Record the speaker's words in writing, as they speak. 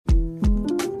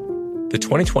The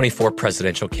 2024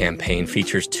 presidential campaign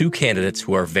features two candidates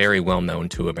who are very well known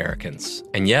to Americans.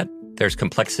 And yet, there's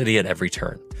complexity at every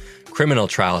turn. Criminal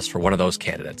trials for one of those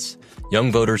candidates. Young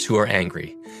voters who are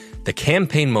angry. The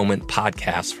Campaign Moment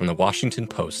podcast from the Washington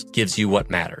Post gives you what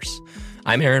matters.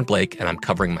 I'm Aaron Blake, and I'm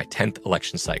covering my 10th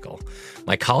election cycle.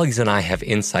 My colleagues and I have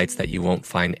insights that you won't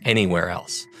find anywhere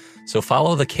else. So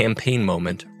follow the Campaign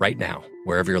Moment right now,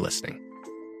 wherever you're listening.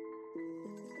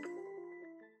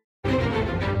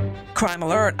 Crime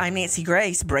Alert, I'm Nancy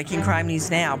Grace. Breaking crime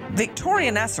news now.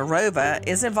 Victoria Nasarova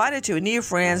is invited to a new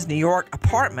friend's New York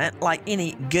apartment. Like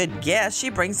any good guest,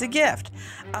 she brings a gift,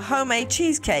 a homemade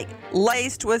cheesecake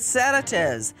laced with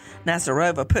sedatives.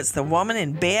 Nasarova puts the woman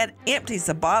in bed, empties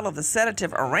a bottle of the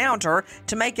sedative around her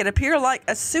to make it appear like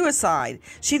a suicide.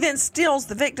 She then steals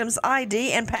the victim's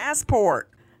ID and passport.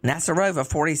 Nasarova,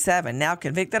 47, now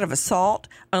convicted of assault,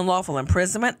 unlawful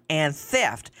imprisonment, and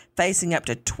theft, facing up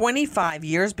to 25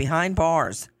 years behind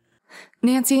bars.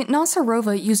 Nancy,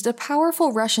 Nasarova used a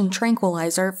powerful Russian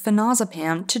tranquilizer,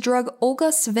 phenazepam, to drug Olga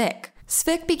Svik.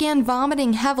 Svik began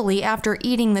vomiting heavily after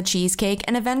eating the cheesecake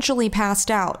and eventually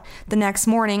passed out. The next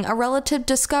morning, a relative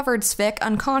discovered Svik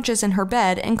unconscious in her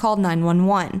bed and called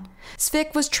 911.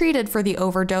 Svik was treated for the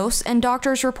overdose, and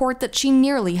doctors report that she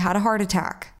nearly had a heart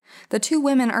attack. The two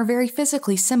women are very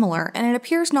physically similar, and it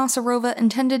appears Nasarova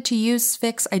intended to use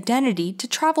Svik's identity to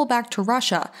travel back to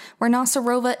Russia, where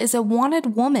Nasarova is a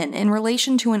wanted woman in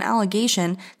relation to an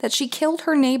allegation that she killed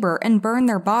her neighbor and burned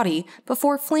their body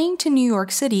before fleeing to New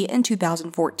York City in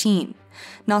 2014.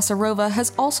 Nasarova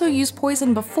has also used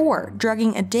poison before,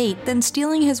 drugging a date, then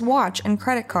stealing his watch and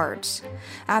credit cards.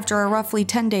 After a roughly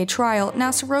 10-day trial,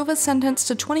 Nasarova was sentenced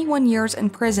to 21 years in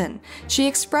prison. She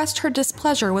expressed her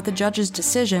displeasure with the judge's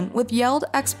decision with yelled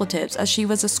expletives as she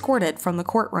was escorted from the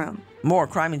courtroom. More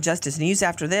crime and justice news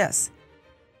after this.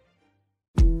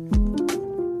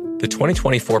 The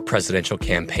 2024 presidential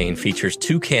campaign features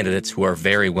two candidates who are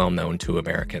very well known to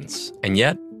Americans. And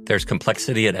yet, there's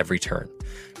complexity at every turn.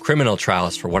 Criminal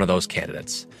trials for one of those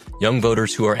candidates. Young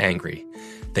voters who are angry.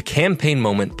 The Campaign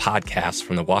Moment podcast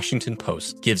from the Washington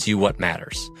Post gives you what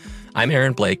matters. I'm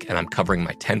Aaron Blake, and I'm covering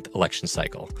my 10th election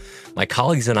cycle. My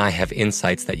colleagues and I have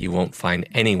insights that you won't find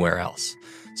anywhere else.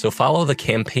 So follow the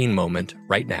Campaign Moment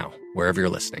right now, wherever you're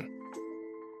listening.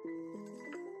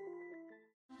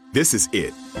 This is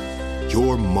it.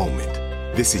 Your moment.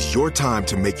 This is your time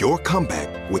to make your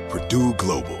comeback with Purdue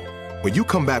Global. When you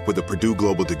come back with a Purdue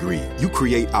Global degree, you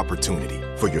create opportunity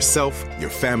for yourself,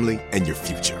 your family, and your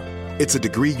future. It's a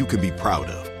degree you can be proud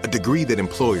of, a degree that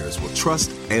employers will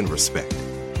trust and respect.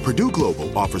 Purdue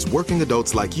Global offers working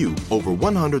adults like you over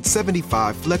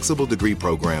 175 flexible degree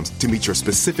programs to meet your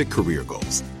specific career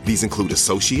goals. These include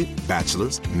associate,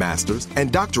 bachelor's, master's,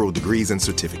 and doctoral degrees and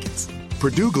certificates.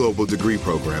 Purdue Global degree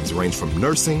programs range from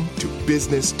nursing to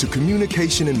business to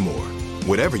communication and more.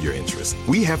 Whatever your interest,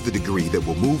 we have the degree that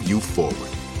will move you forward.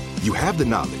 You have the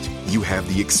knowledge, you have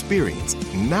the experience.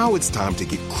 Now it's time to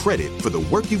get credit for the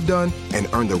work you've done and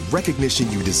earn the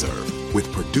recognition you deserve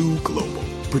with Purdue Global,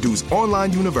 Purdue's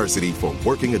online university for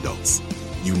working adults.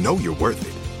 You know you're worth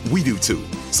it. We do too.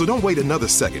 So don't wait another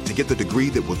second to get the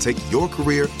degree that will take your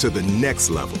career to the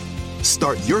next level.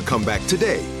 Start your comeback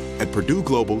today at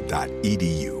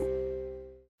purdueglobal.edu.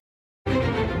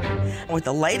 With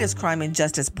the latest crime and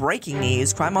justice breaking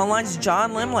news, Crime Online's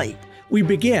John Limley. We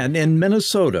begin in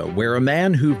Minnesota, where a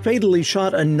man who fatally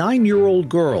shot a 9-year-old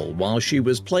girl while she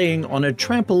was playing on a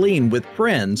trampoline with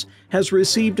friends has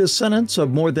received a sentence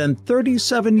of more than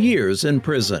 37 years in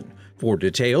prison. For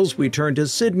details, we turn to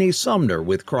Sydney Sumner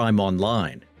with Crime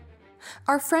Online.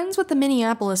 Our friends with the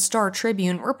Minneapolis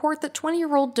Star-Tribune report that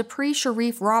 20-year-old Dupree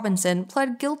Sharif Robinson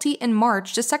pled guilty in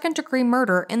March to second-degree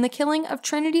murder in the killing of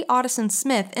Trinity Audison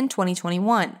Smith in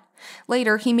 2021.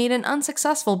 Later, he made an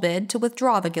unsuccessful bid to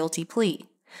withdraw the guilty plea.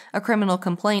 A criminal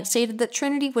complaint stated that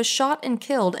Trinity was shot and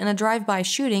killed in a drive-by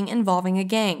shooting involving a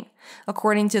gang.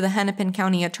 According to the Hennepin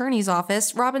County Attorney's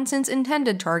Office, Robinson's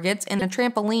intended targets and a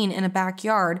trampoline in a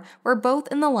backyard were both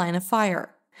in the line of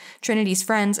fire. Trinity's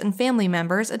friends and family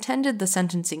members attended the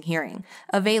sentencing hearing.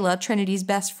 Avela, Trinity's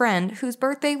best friend, whose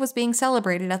birthday was being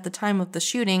celebrated at the time of the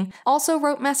shooting, also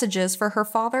wrote messages for her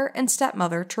father and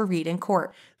stepmother to read in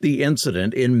court. The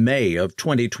incident in May of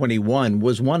 2021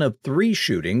 was one of 3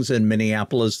 shootings in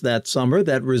Minneapolis that summer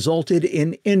that resulted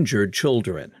in injured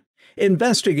children.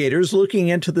 Investigators looking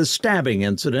into the stabbing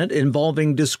incident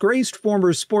involving disgraced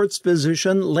former sports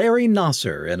physician Larry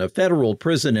Nasser in a federal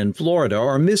prison in Florida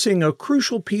are missing a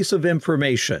crucial piece of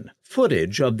information.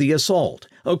 footage of the assault.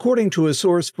 According to a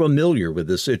source familiar with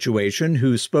the situation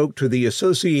who spoke to the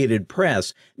Associated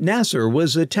Press, Nasser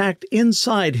was attacked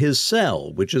inside his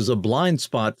cell, which is a blind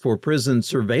spot for prison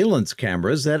surveillance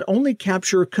cameras that only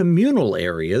capture communal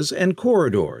areas and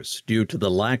corridors. Due to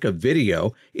the lack of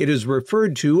video, it is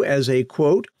referred to as a,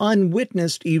 quote,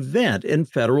 unwitnessed event in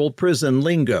federal prison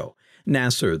lingo.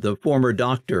 Nasser, the former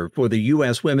doctor for the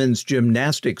U.S. women's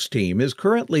gymnastics team, is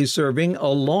currently serving a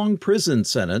long prison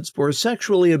sentence for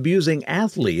sexually abusing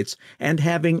athletes and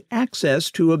having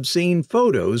access to obscene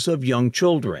photos of young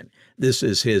children. This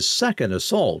is his second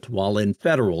assault while in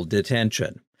federal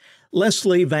detention.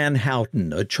 Leslie Van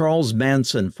Houten, a Charles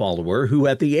Manson follower who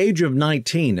at the age of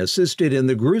 19 assisted in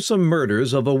the gruesome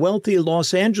murders of a wealthy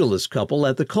Los Angeles couple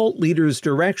at the cult leader's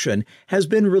direction, has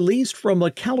been released from a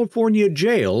California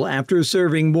jail after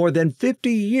serving more than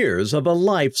 50 years of a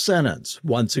life sentence.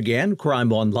 Once again,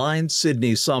 Crime Online's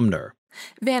Sydney Sumner.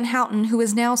 Van Houten, who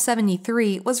is now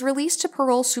 73, was released to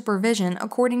parole supervision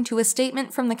according to a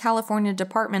statement from the California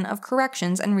Department of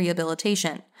Corrections and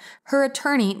Rehabilitation. Her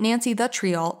attorney, Nancy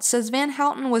Thuttrialt, says Van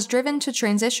Houten was driven to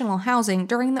transitional housing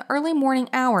during the early morning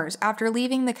hours after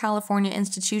leaving the California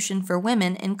Institution for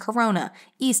Women in Corona,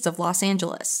 east of Los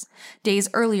Angeles. Days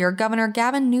earlier, Governor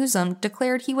Gavin Newsom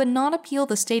declared he would not appeal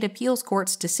the state appeals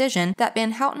court's decision that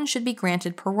Van Houten should be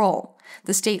granted parole.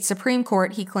 The state Supreme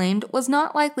Court, he claimed, was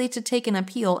not likely to take an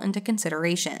appeal into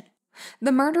consideration.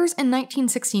 The murders in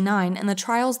 1969 and the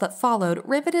trials that followed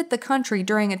riveted the country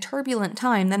during a turbulent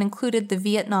time that included the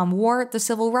Vietnam War, the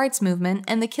Civil Rights Movement,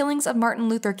 and the killings of Martin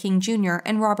Luther King Jr.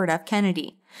 and Robert F.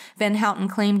 Kennedy. Van Houten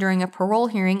claimed during a parole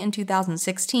hearing in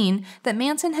 2016 that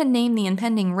Manson had named the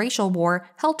impending racial war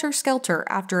Helter Skelter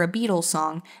after a Beatles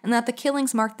song, and that the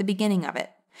killings marked the beginning of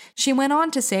it. She went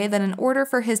on to say that in order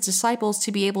for his disciples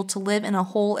to be able to live in a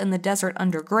hole in the desert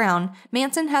underground,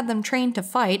 Manson had them trained to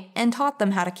fight and taught them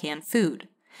how to can food.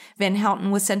 Van Houten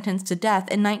was sentenced to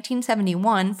death in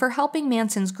 1971 for helping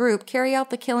Manson's group carry out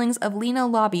the killings of Lino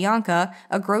LaBianca,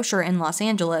 a grocer in Los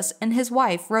Angeles, and his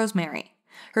wife, Rosemary.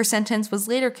 Her sentence was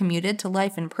later commuted to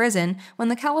life in prison when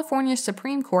the California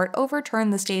Supreme Court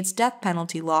overturned the state's death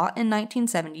penalty law in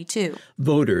 1972.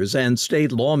 Voters and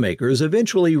state lawmakers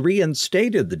eventually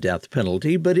reinstated the death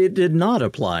penalty, but it did not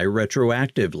apply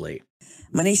retroactively.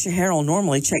 Manisha Harrell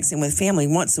normally checks in with family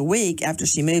once a week after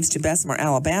she moves to Bessemer,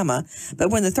 Alabama,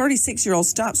 but when the 36-year-old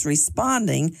stops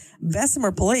responding,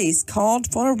 Bessemer police called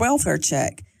for a welfare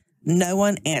check. No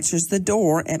one answers the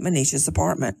door at Manisha's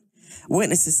apartment.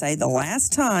 Witnesses say the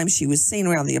last time she was seen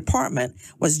around the apartment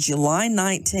was July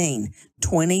 19,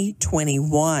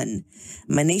 2021.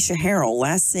 Manisha Harrell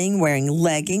last seen wearing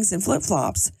leggings and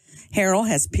flip-flops. Harrell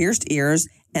has pierced ears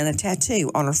and a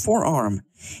tattoo on her forearm.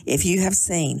 If you have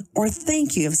seen or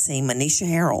think you have seen Manisha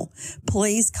Harrell,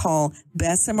 please call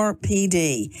Bessemer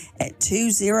PD at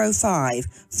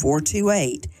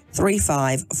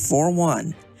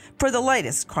 205-428-3541. For the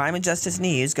latest crime and justice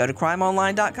news, go to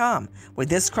crimeonline.com. With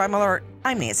this Crime Alert,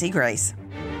 I'm Nancy Grace.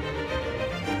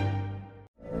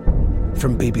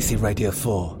 From BBC Radio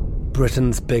 4,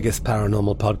 Britain's biggest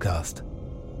paranormal podcast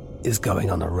is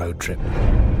going on a road trip.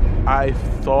 I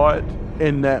thought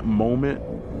in that moment,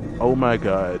 oh my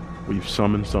God, we've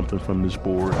summoned something from this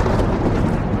board.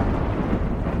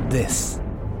 This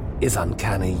is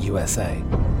Uncanny USA.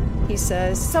 He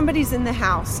says, somebody's in the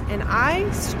house, and I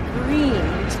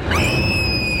screamed.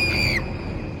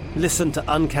 Listen to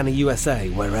Uncanny USA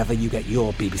wherever you get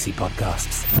your BBC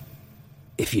podcasts,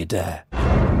 if you dare.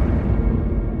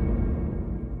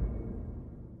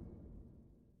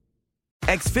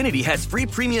 Xfinity has free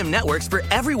premium networks for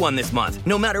everyone this month,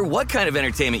 no matter what kind of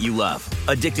entertainment you love.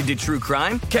 Addicted to true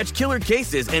crime? Catch killer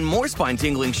cases and more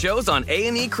spine-tingling shows on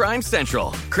A&E Crime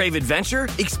Central. Crave adventure?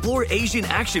 Explore Asian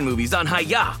action movies on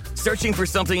Hi-YAH. Searching for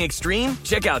something extreme?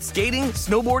 Check out skating,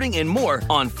 snowboarding, and more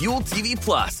on Fuel TV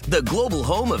Plus, the global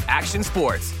home of action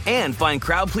sports. And find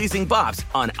crowd-pleasing bops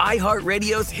on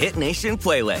iHeartRadio's Hit Nation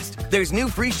playlist. There's new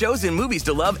free shows and movies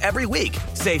to love every week.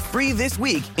 Say free this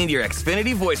week in your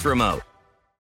Xfinity voice remote.